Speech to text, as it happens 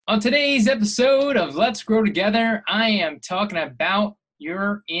On today's episode of Let's Grow Together, I am talking about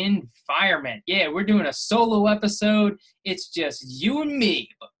your environment. Yeah, we're doing a solo episode. It's just you and me.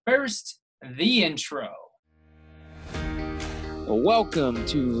 But first, the intro. Welcome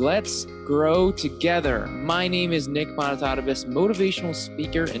to Let's Grow Together. My name is Nick Monotadovas, motivational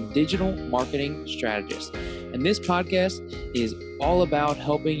speaker and digital marketing strategist. And this podcast is all about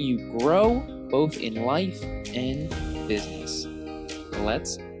helping you grow both in life and business.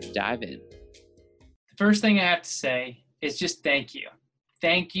 Let's dive in. The first thing I have to say is just thank you.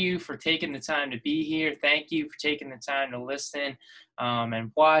 Thank you for taking the time to be here. Thank you for taking the time to listen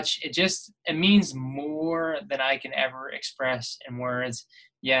and watch. It means more than I can ever express in words.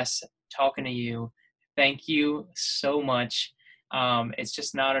 Yes, talking to you. Thank you so much. It's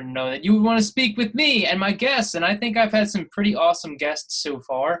just an honor to know that you would want to speak with me and my guests. And I think I've had some pretty awesome guests so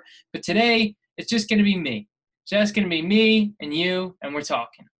far. But today, it's just going to be me. Just going to be me and you, and we're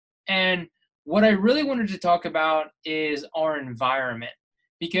talking. And what I really wanted to talk about is our environment,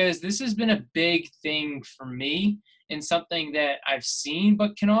 because this has been a big thing for me and something that I've seen,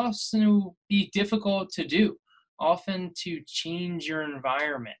 but can also be difficult to do, often to change your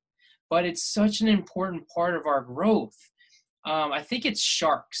environment. But it's such an important part of our growth. I think it's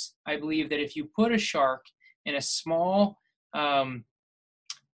sharks. I believe that if you put a shark in a small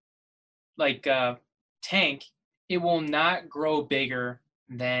tank, it will not grow bigger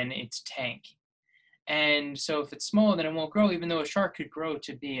than its tank. And so if it's small, then it won't grow, even though a shark could grow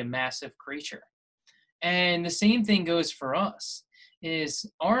to be a massive creature. And the same thing goes for us, is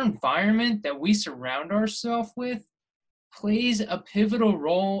our environment that we surround ourselves with plays a pivotal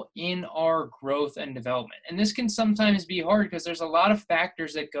role in our growth and development. And this can sometimes be hard because there's a lot of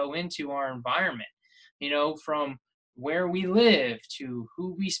factors that go into our environment, from where we live to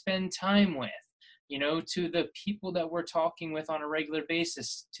who we spend time with, to the people that we're talking with on a regular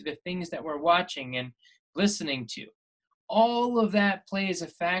basis, to the things that we're watching and listening to. All of that plays a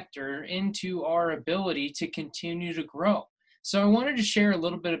factor into our ability to continue to grow. So I wanted to share a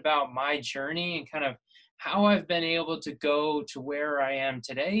little bit about my journey and kind of how I've been able to go to where I am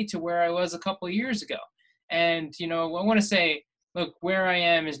today to where I was a couple of years ago. And, I want to say, look, where I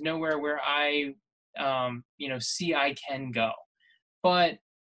am is nowhere where I, see I can go. But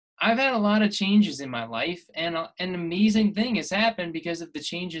I've had a lot of changes in my life, and an amazing thing has happened because of the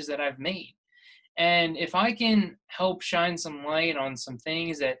changes that I've made. And if I can help shine some light on some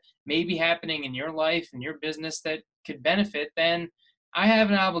things that may be happening in your life and your business that could benefit, then I have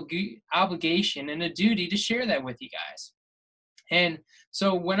an obligation and a duty to share that with you guys. And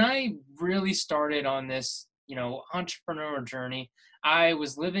so when I really started on this, entrepreneur journey, I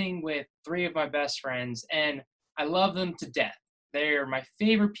was living with 3 of my best friends, and I love them to death. They're my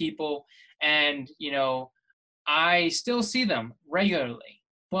favorite people, and, I still see them regularly.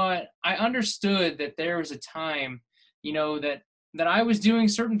 But I understood that there was a time, that I was doing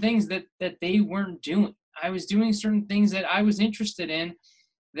certain things that they weren't doing. I was doing certain things that I was interested in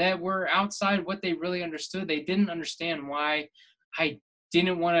that were outside what they really understood. They didn't understand why I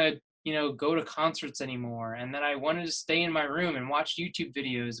didn't want to, go to concerts anymore, and that I wanted to stay in my room and watch YouTube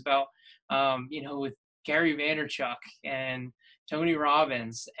videos about, with Gary Vaynerchuk and Tony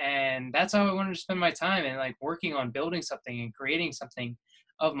Robbins. And that's how I wanted to spend my time, and working on building something and creating something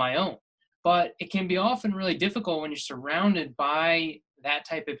of my own. But it can be often really difficult when you're surrounded by that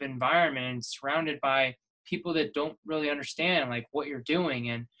type of environment and surrounded by people that don't really understand what you're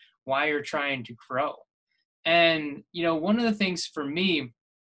doing and why you're trying to grow. And, one of the things for me,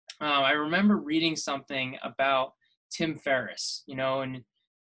 I remember reading something about Tim Ferriss, and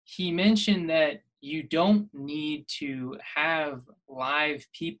he mentioned that you don't need to have live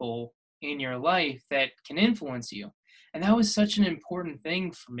people in your life that can influence you. And that was such an important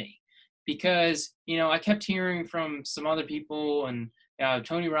thing for me because, I kept hearing from some other people, and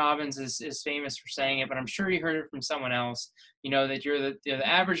Tony Robbins is famous for saying it, but I'm sure you heard it from someone else, that you're the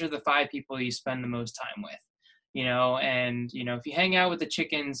average of the 5 people you spend the most time with. And if you hang out with the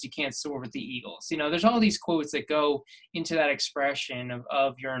chickens, you can't soar with the eagles. There's all these quotes that go into that expression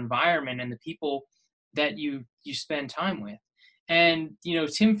of your environment and the people that you spend time with. And,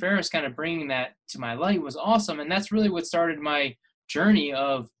 Tim Ferriss kind of bringing that to my light was awesome. And that's really what started my journey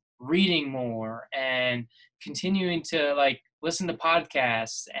of reading more and continuing to listen to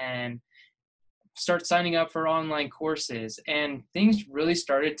podcasts and start signing up for online courses. And things really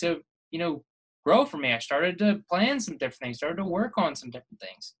started to, grow for me. I started to plan some different things, started to work on some different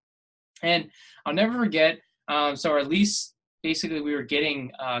things. And I'll never forget, so our lease, basically we were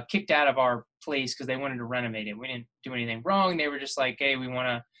getting kicked out of our place because they wanted to renovate it. We didn't do anything wrong. They were just like, hey, we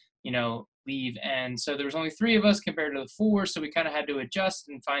want to, leave. And so there was only 3 of us compared to the 4. So we kind of had to adjust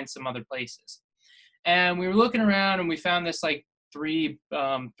and find some other places. And we were looking around and we found this like 3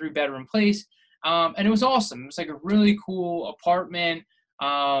 bedroom place. And it was awesome. It was like a really cool apartment.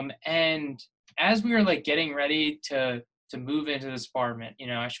 And as we were like getting ready to move into this apartment,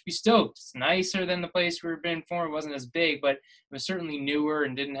 I should be stoked. It's nicer than the place we were been for. It wasn't as big, but it was certainly newer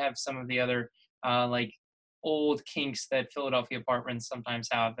and didn't have some of the other like old kinks that Philadelphia apartments sometimes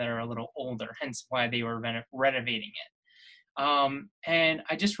have that are a little older, hence why they were renovating it. And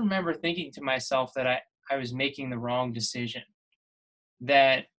I just remember thinking to myself that I was making the wrong decision,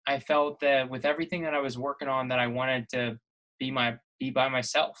 that I felt that with everything that I was working on, that I wanted to be by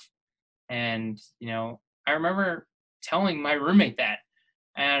myself. And, I remember telling my roommate that,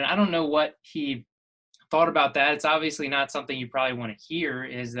 and I don't know what he thought about that. It's obviously not something you probably want to hear,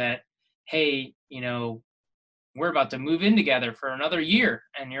 is that, hey, we're about to move in together for another year.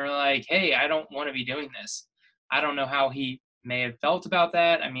 And you're like, hey, I don't want to be doing this. I don't know how he may have felt about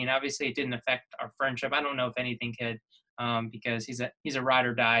that. I mean, obviously it didn't affect our friendship. I don't know if anything could, because he's a ride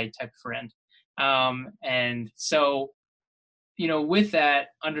or die type of friend. And so, with that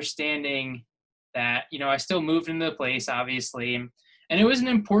understanding that, I still moved into the place, obviously. And it was an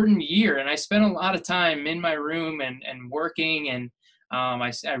important year. And I spent a lot of time in my room and working. And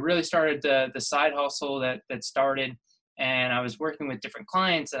I really started the side hustle that started. And I was working with different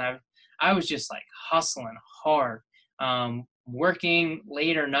clients. And I was just like hustling hard, working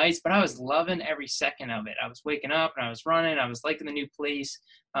later nights, but I was loving every second of it. I was waking up and I was running. I was liking the new place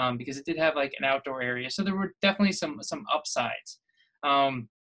because it did have like an outdoor area. So there were definitely some upsides.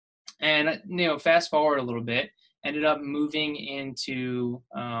 And, fast forward a little bit, ended up moving into,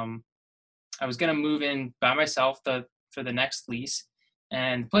 I was going to move in by myself for the next lease.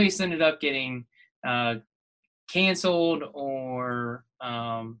 And the place ended up getting canceled, or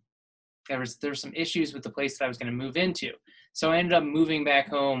there was some issues with the place that I was going to move into. So I ended up moving back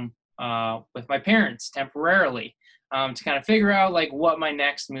home with my parents temporarily to kind of figure out like what my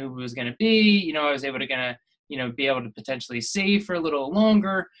next move was going to be. I was able to be able to potentially save for a little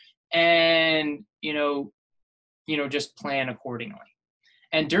longer and, just plan accordingly.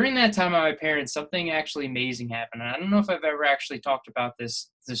 And during that time at my parents, something actually amazing happened. And I don't know if I've ever actually talked about this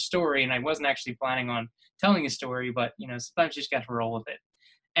story, and I wasn't actually planning on telling a story, but, sometimes you just got to roll with it.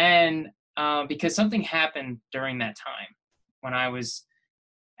 And because something happened during that time when I was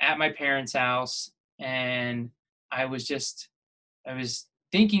at my parents' house, and I was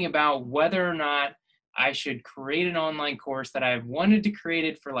thinking about whether or not I should create an online course that I've wanted to create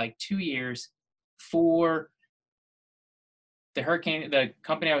it for like 2 years for the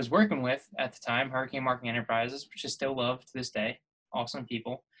company I was working with at the time, Hurricane Marketing Enterprises, which I still love to this day. Awesome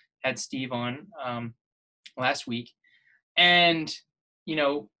people. Had Steve on last week, and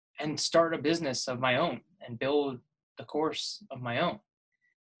and start a business of my own and build the course of my own.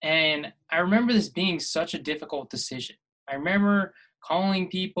 And I remember this being such a difficult decision. I remember calling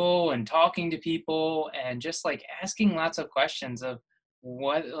people and talking to people and just like asking lots of questions of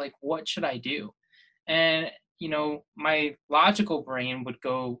what should I do? And, my logical brain would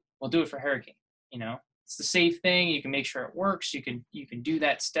go, well, do it for Hurricane. It's the safe thing. You can make sure it works. You can do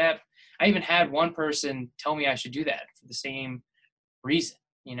that step. I even had one person tell me I should do that for the same reason.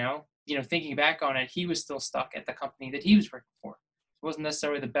 Thinking back on it, he was still stuck at the company that he was working for. He wasn't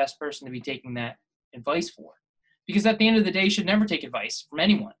necessarily the best person to be taking that advice for, because at the end of the day, you should never take advice from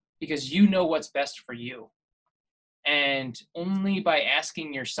anyone, because you know what's best for you. And only by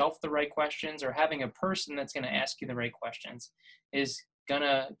asking yourself the right questions, or having a person that's going to ask you the right questions, is going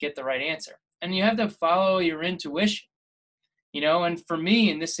to get the right answer. And you have to follow your intuition, and for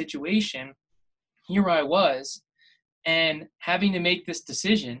me in this situation, here I was, and having to make this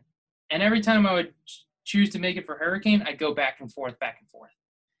decision. And every time I would choose to make it for Hurricane, I'd go back and forth.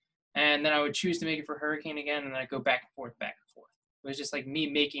 And then I would choose to make it for Hurricane again, and then I'd go back and forth. It was just like me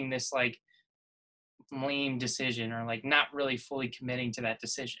making this like lame decision, or like not really fully committing to that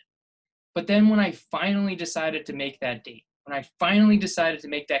decision. But then when I finally decided to make that date, when I finally decided to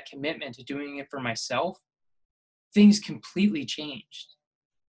make that commitment to doing it for myself, things completely changed.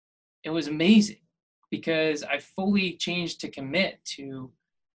 It was amazing, because I fully changed to commit to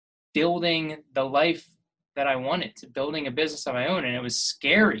building the life that I wanted, to building a business of my own. And it was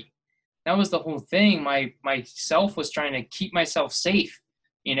scary. That was the whole thing. Myself was trying to keep myself safe.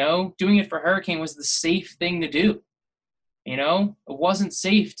 Doing it for Hurricane was the safe thing to do. It wasn't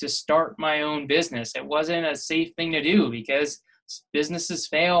safe to start my own business. It wasn't a safe thing to do, because businesses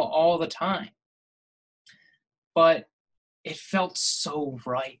fail all the time. But it felt so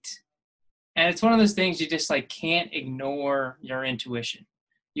right. And it's one of those things you just like can't ignore your intuition.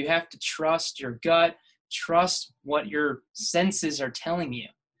 You have to trust your gut, trust what your senses are telling you.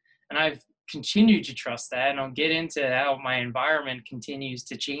 And I've continued to trust that, and I'll get into how my environment continues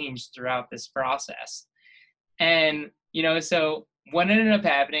to change throughout this process. And, so what ended up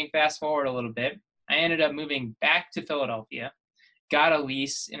happening, fast forward a little bit, I ended up moving back to Philadelphia, got a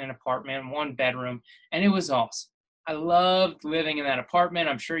lease in an apartment, 1 bedroom, and it was awesome. I loved living in that apartment.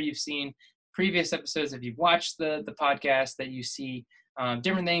 I'm sure you've seen previous episodes if you've watched the podcast, that you see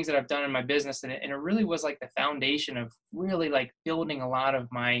different things that I've done in my business. And it really was like the foundation of really like building a lot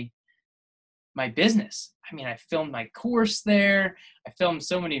of my business. I mean, I filmed my course there. I filmed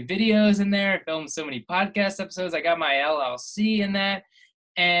so many videos in there. I filmed so many podcast episodes. I got my LLC in that.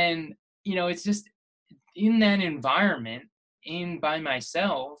 And, it's just in that environment, in by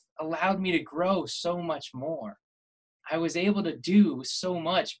myself, allowed me to grow so much more. I was able to do so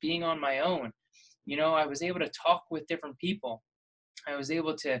much being on my own. I was able to talk with different people. I was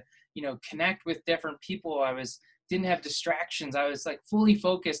able to, connect with different people. Didn't have distractions. I was like fully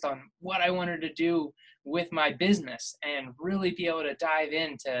focused on what I wanted to do with my business and really be able to dive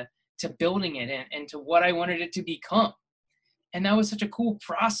into building it and to what I wanted it to become. And that was such a cool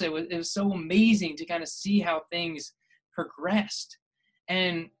process. It was so amazing to kind of see how things progressed.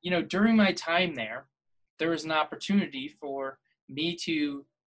 And, during my time there was an opportunity for me to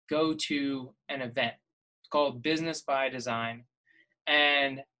go to an event called Business by Design.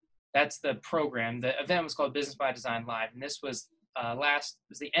 And that's the program. The event was called Business by Design Live. And this was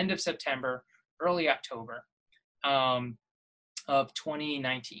the end of September, early October of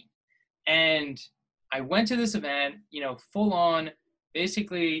 2019. And I went to this event, full on,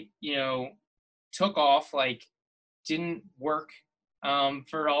 basically, took off, like didn't work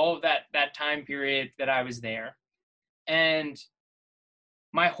for all of that time period that I was there. And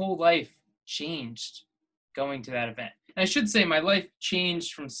my whole life changed going to that event. And I should say my life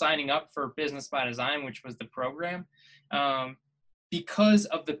changed from signing up for Business by Design, which was the program, because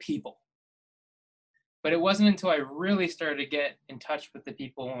of the people. But it wasn't until I really started to get in touch with the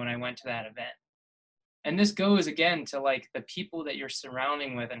people when I went to that event. And this goes again to like the people that you're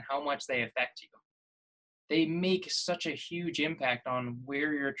surrounding with and how much they affect you. They make such a huge impact on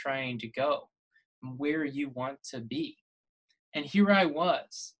where you're trying to go, where you want to be. And here I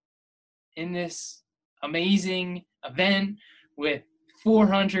was in this amazing event with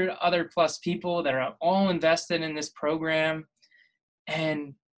 400 other plus people that are all invested in this program.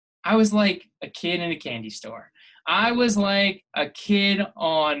 And I was like a kid in a candy store. I was like a kid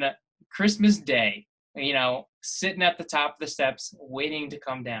on Christmas Day, sitting at the top of the steps waiting to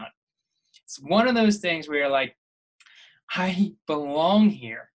come down. It's one of those things where you're like, I belong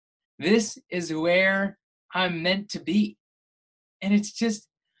here. This is where I'm meant to be. And it's just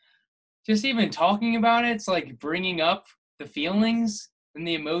even talking about it, it's like bringing up the feelings and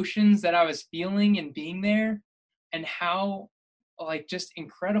the emotions that I was feeling and being there, and how like just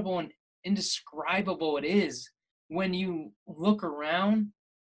incredible and indescribable it is when you look around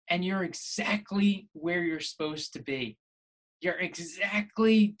and you're exactly where you're supposed to be. You're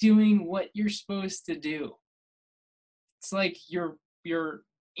exactly doing what you're supposed to do. It's like your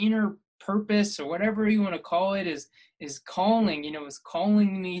inner purpose, or whatever you want to call it, is calling, is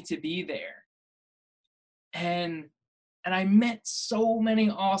calling me to be there. And I met so many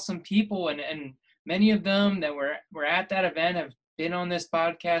awesome people, and many of them that were at that event have been on this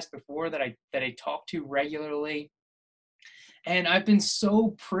podcast before that I talk to regularly. And I've been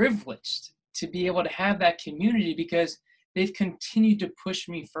so privileged to be able to have that community because they've continued to push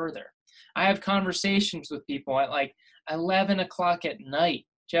me further. I have conversations with people at like 11 o'clock at night,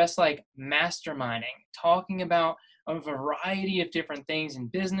 just like masterminding, talking about a variety of different things in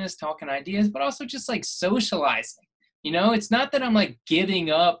business, talking ideas, but also just like socializing. It's not that I'm like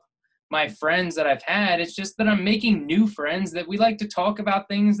giving up my friends that I've had. It's just that I'm making new friends that we like to talk about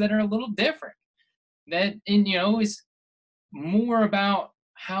things that are a little different. That, is more about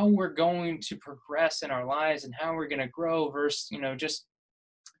how we're going to progress in our lives and how we're going to grow versus, just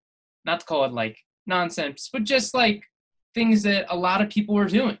not to call it like nonsense, but just like things that a lot of people are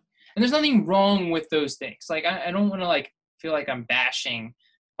doing. And there's nothing wrong with those things. Like, I don't want to like feel like I'm bashing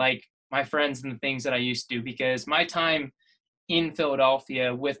like my friends and the things that I used to do, because my time in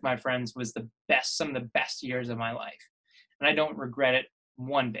Philadelphia with my friends was some of the best years of my life. And I don't regret it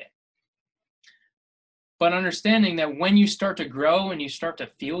one bit. But understanding that when you start to grow and you start to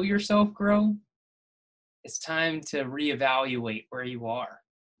feel yourself grow, it's time to reevaluate where you are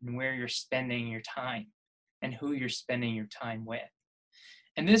and where you're spending your time and who you're spending your time with.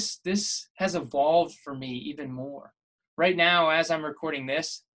 And this has evolved for me even more. Right now, as I'm recording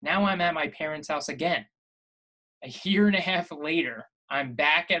this, now I'm at my parents' house again. A year and a half later, I'm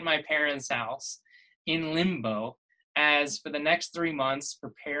back at my parents' house in limbo as for the next 3 months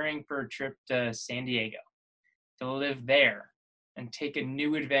preparing for a trip to San Diego to live there and take a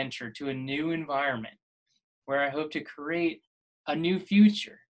new adventure to a new environment where I hope to create a new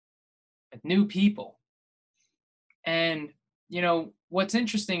future with new people. And, what's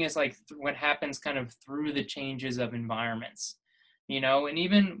interesting is like what happens kind of through the changes of environments, and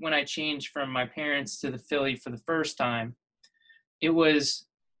even when I changed from my parents to the Philly for the first time, it was,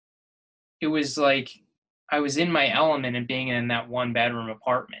 it was like I was in my element and being in that one bedroom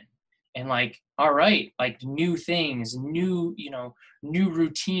apartment and like, all right, like new things, new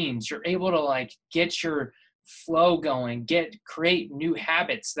routines. You're able to like get your flow going, create new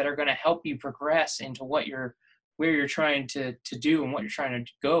habits that are going to help you progress into where you're trying to do and what you're trying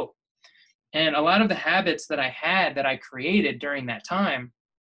to go. And a lot of the habits that I had that I created during that time,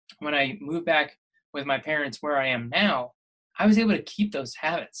 when I moved back with my parents where I am now, I was able to keep those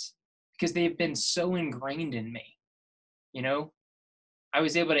habits because they've been so ingrained in me. You know, I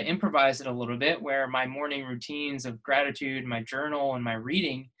was able to improvise it a little bit where my morning routines of gratitude, my journal, and my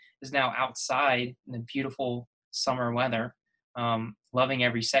reading is now outside in the beautiful summer weather, loving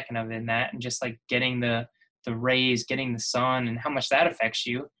every second of it in that, and just like getting the rays, getting the sun, and how much that affects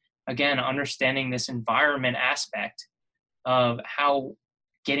you. Again, understanding this environment aspect of how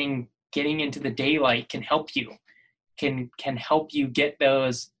getting into the daylight can help you, can help you get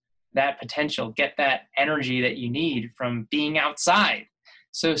that potential, get that energy that you need from being outside.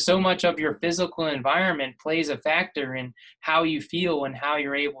 So much of your physical environment plays a factor in how you feel and how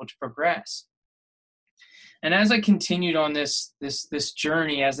you're able to progress. And as I continued on this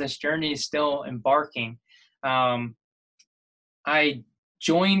journey, as this journey is still embarking, I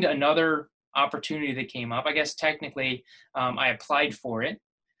joined another opportunity that came up. I guess technically, I applied for it.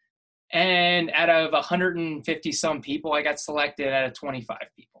 And out of 150 some people, I got selected out of 25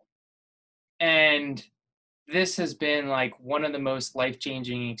 people. And this has been like one of the most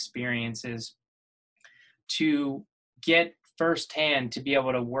life-changing experiences to get firsthand to be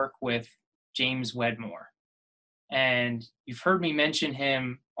able to work with James Wedmore. And you've heard me mention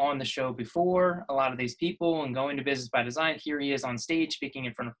him on the show before, a lot of these people, and going to Business by Design. Here he is on stage speaking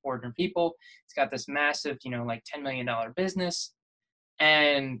in front of 400 people. He's got this massive, like $10 million business.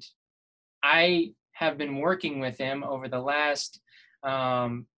 And I have been working with him over the last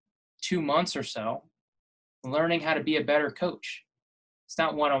 2 months or so, learning how to be a better coach. It's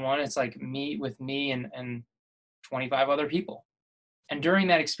not one-on-one. It's like me and 25 other people. And during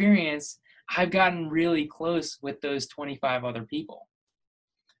that experience, I've gotten really close with those 25 other people.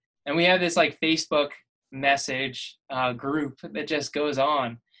 And we have this like Facebook message group that just goes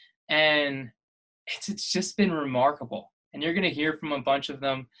on. And it's just been remarkable. And you're going to hear from a bunch of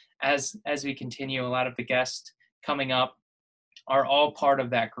them as we continue. A lot of the guests coming up are all part of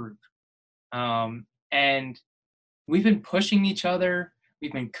that group. And we've been pushing each other.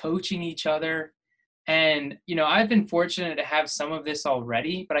 We've been coaching each other. And, I've been fortunate to have some of this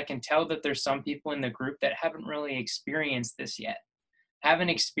already, but I can tell that there's some people in the group that haven't really experienced this yet. Haven't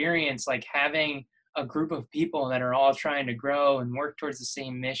experienced like having a group of people that are all trying to grow and work towards the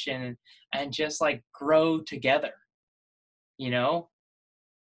same mission and just like grow together,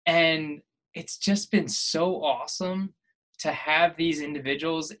 And it's just been so awesome to have these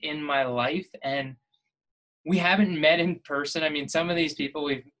individuals in my life. And we haven't met in person. I mean, some of these people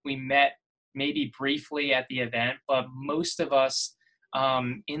we met maybe briefly at the event, but most of us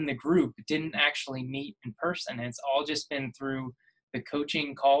in the group didn't actually meet in person. And it's all just been through the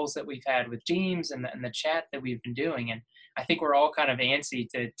coaching calls that we've had with James and the chat that we've been doing. And I think we're all kind of antsy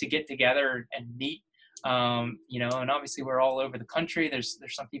to get together and meet, and obviously we're all over the country. There's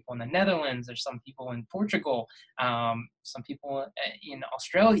some people in the Netherlands, there's some people in Portugal, some people in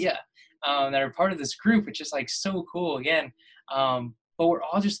Australia that are part of this group, which is like so cool again. But we're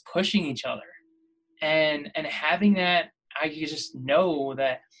all just pushing each other and having that, I just know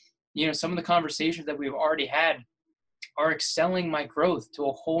that, some of the conversations that we've already had are excelling my growth to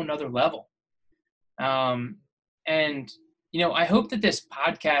a whole nother level. And, I hope that this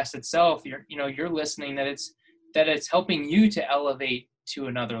podcast itself, you're listening, that it's helping you to elevate to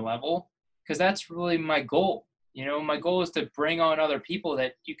another level, because that's really my goal. My goal is to bring on other people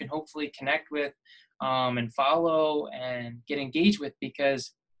that you can hopefully connect with, and follow and get engaged with,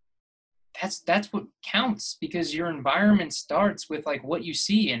 because that's what counts, because your environment starts with like what you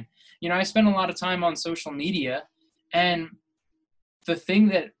see. And, I spend a lot of time on social media, and the thing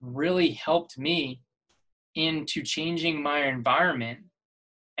that really helped me into changing my environment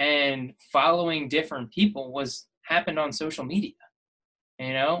and following different people happened on social media.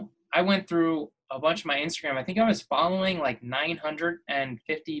 I went through a bunch of my Instagram. I think I was following like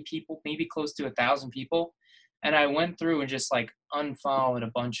 950 people, maybe close to 1,000 people. And I went through and just like unfollowed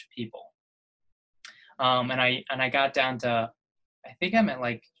a bunch of people. And I got down to, I think I'm at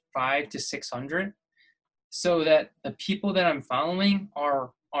like 500 to 600, so that the people that I'm following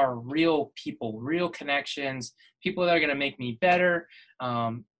are real people, real connections, people that are going to make me better.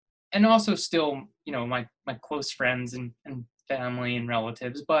 And also still, my close friends and family and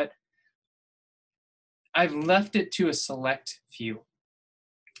relatives, but I've left it to a select few.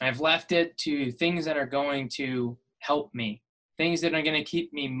 I've left it to things that are going to help me, things that are going to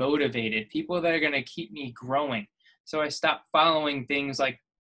keep me motivated, people that are going to keep me growing. So I stopped following things like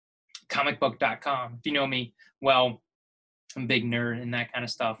comicbook.com. If you know me well, I'm a big nerd and that kind of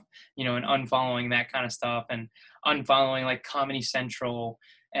stuff, and unfollowing that kind of stuff, and unfollowing like Comedy Central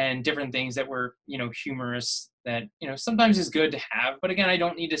and different things that were, humorous, that, sometimes is good to have. But again, I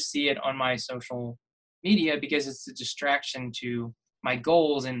don't need to see it on my social media because it's a distraction to my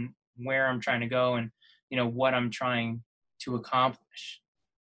goals and where I'm trying to go and, what I'm trying to accomplish.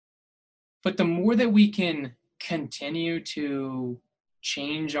 But the more that we can continue to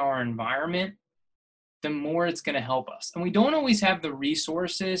change our environment, the more it's going to help us. And we don't always have the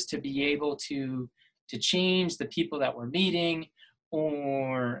resources to be able to change the people that we're meeting,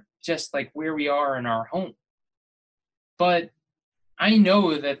 or just like where we are in our home. But I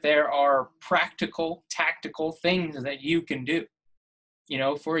know that there are practical, tactical things that you can do.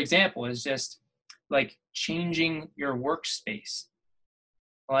 For example, is just like changing your workspace,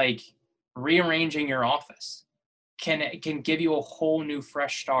 like rearranging your office can give you a whole new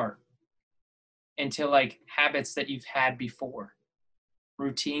fresh start into like habits that you've had before,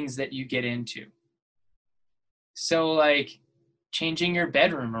 routines that you get into. So like changing your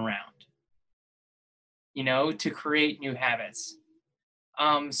bedroom around, to create new habits.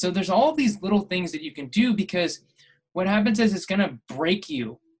 So there's all these little things that you can do, because what happens is it's going to break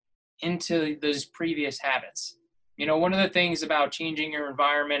you into those previous habits. One of the things about changing your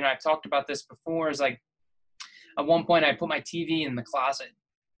environment, and I've talked about this before, is like at one point I put my TV in the closet.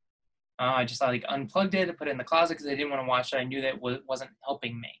 I just like unplugged it and put it in the closet because I didn't want to watch it. I knew that it wasn't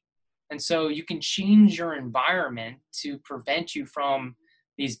helping me. And so you can change your environment to prevent you from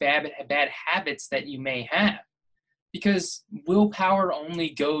these bad habits that you may have, because willpower only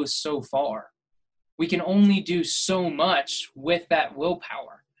goes so far. We can only do so much with that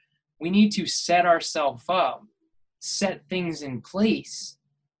willpower. We need to set ourselves up, set things in place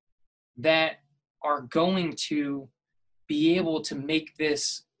that are going to be able to make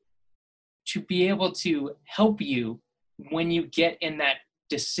this, to be able to help you when you get in that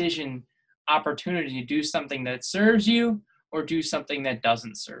decision opportunity to do something that serves you or do something that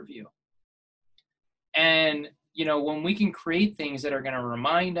doesn't serve you. And, when we can create things that are going to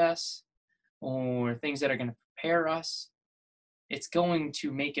remind us, or things that are going to prepare us, it's going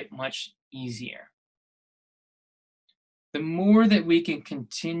to make it much easier. The more that we can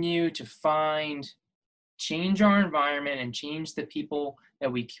continue to change our environment and change the people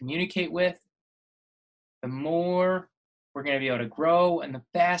that we communicate with, the more we're going to be able to grow, and the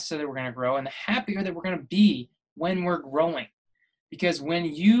faster that we're going to grow, and the happier that we're going to be when we're growing. Because when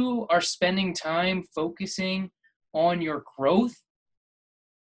you are spending time focusing on your growth,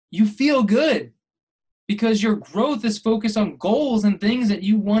 you feel good, because your growth is focused on goals and things that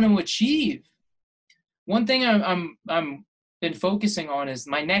you want to achieve. One thing I'm been focusing on is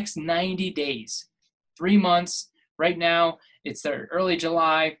my next 90 days, 3 months. Right now, it's the early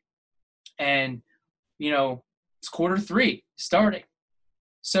July, and it's Q3 starting.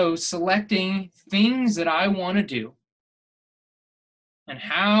 So selecting things that I want to do and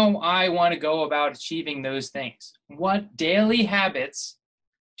how I want to go about achieving those things. What daily habits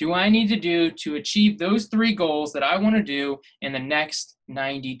do I need to do to achieve those 3 goals that I want to do in the next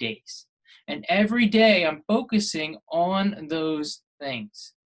 90 days? And every day I'm focusing on those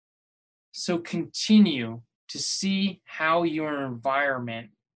things. So continue to see how your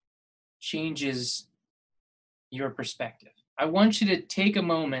environment changes your perspective. I want you to take a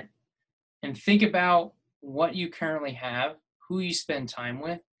moment and think about what you currently have, who you spend time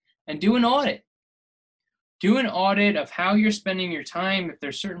with, and do an audit. Do an audit of how you're spending your time, if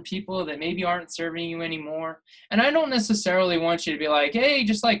there's certain people that maybe aren't serving you anymore. And I don't necessarily want you to be like, hey,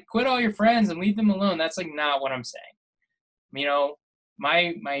 just like quit all your friends and leave them alone. That's like not what I'm saying.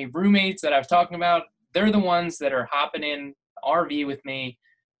 My roommates that I was talking about, they're the ones that are hopping in RV with me,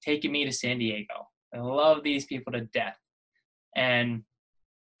 taking me to San Diego. I love these people to death.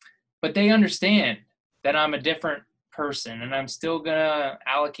 But they understand that I'm a different person, and I'm still gonna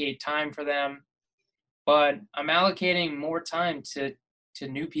allocate time for them, but I'm allocating more time to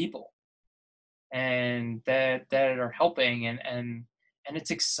new people. and that are helping, and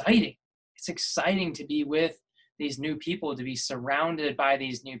it's exciting. It's exciting to be with these new people, to be surrounded by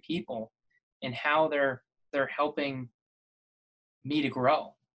these new people, and how they're helping me to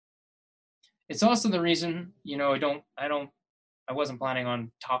grow. It's also the reason, I wasn't planning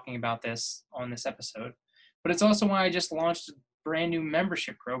on talking about this on this episode, but it's also why I just launched a brand new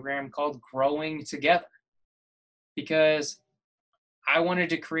membership program called Growing Together, because I wanted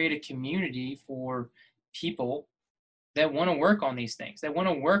to create a community for people that want to work on these things, that want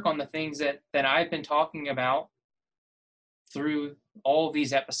to work on the things that I've been talking about through all of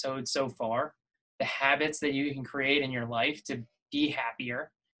these episodes so far, the habits that you can create in your life to be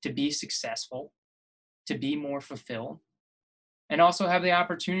happier, to be successful, to be more fulfilled, and also have the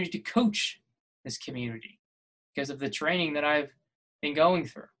opportunity to coach this community because of the training that I've been going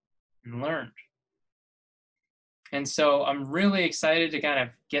through and learned. And so I'm really excited to kind of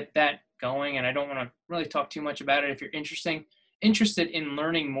get that going, and I don't want to really talk too much about it. If you're interested in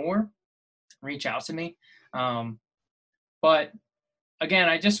learning more, reach out to me. But again,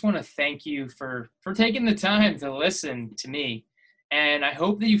 I just want to thank you for taking the time to listen to me. And I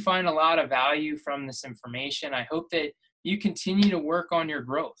hope that you find a lot of value from this information. I hope that you continue to work on your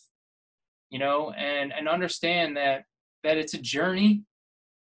growth, and understand that it's a journey,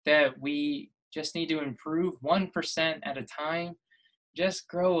 that we just need to improve 1% at a time. Just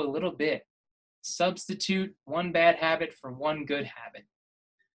grow a little bit. Substitute one bad habit for one good habit.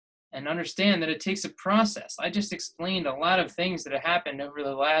 And understand that it takes a process. I just explained a lot of things that have happened over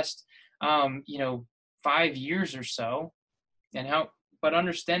the last, 5 years or so, but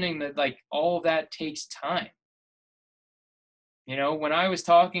understanding that all of that takes time. When I was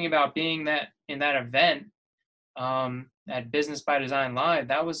talking about being in that event at Business by Design Live,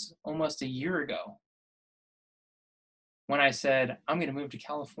 that was almost a year ago. When I said, I'm going to move to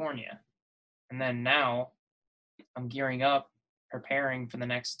California. And then now I'm gearing up, preparing for the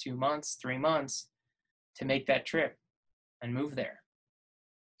next 2 months, 3 months to make that trip and move there.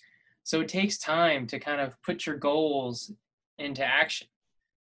 So it takes time to kind of put your goals into action.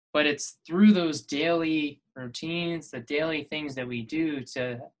 But it's through those daily routines, the daily things that we do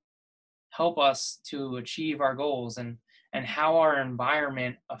to help us to achieve our goals, and how our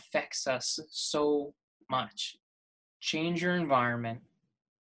environment affects us so much. Change your environment.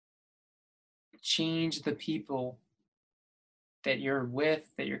 Change the people that you're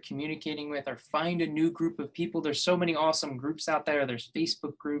with, that you're communicating with, or find a new group of people. There's so many awesome groups out there. There's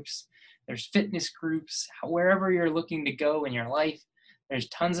Facebook groups, there's fitness groups, wherever you're looking to go in your life, there's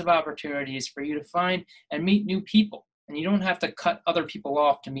tons of opportunities for you to find and meet new people. And you don't have to cut other people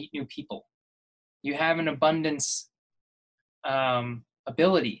off to meet new people. You have an abundance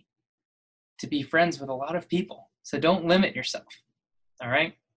ability to be friends with a lot of people. So don't limit yourself. All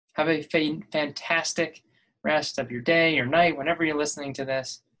right? Have a fantastic rest of your day or night, whenever you're listening to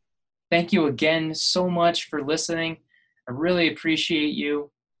this. Thank you again so much for listening. I really appreciate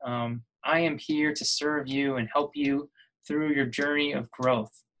you. I am here to serve you and help you through your journey of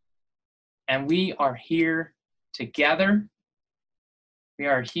growth. And we are here together. We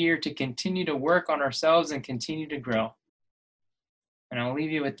are here to continue to work on ourselves and continue to grow. And I'll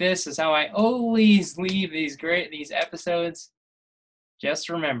leave you with this, is how I always leave these episodes. Just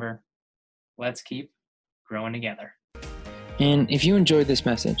remember, let's keep growing together. And if you enjoyed this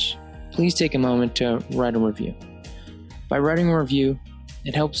message, please take a moment to write a review. By writing a review,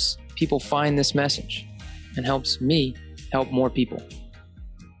 it helps people find this message and helps me help more people.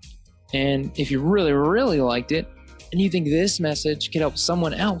 And if you really, really liked it and you think this message could help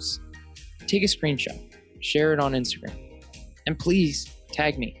someone else, take a screenshot, share it on Instagram, and please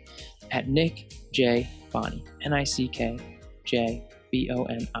tag me at Nick J. Boni, NickJBoni,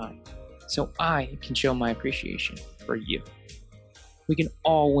 so I can show my appreciation for you. We can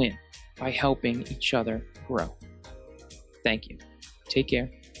all win by helping each other grow. Thank you. Take care,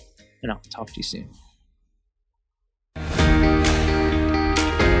 and I'll talk to you soon.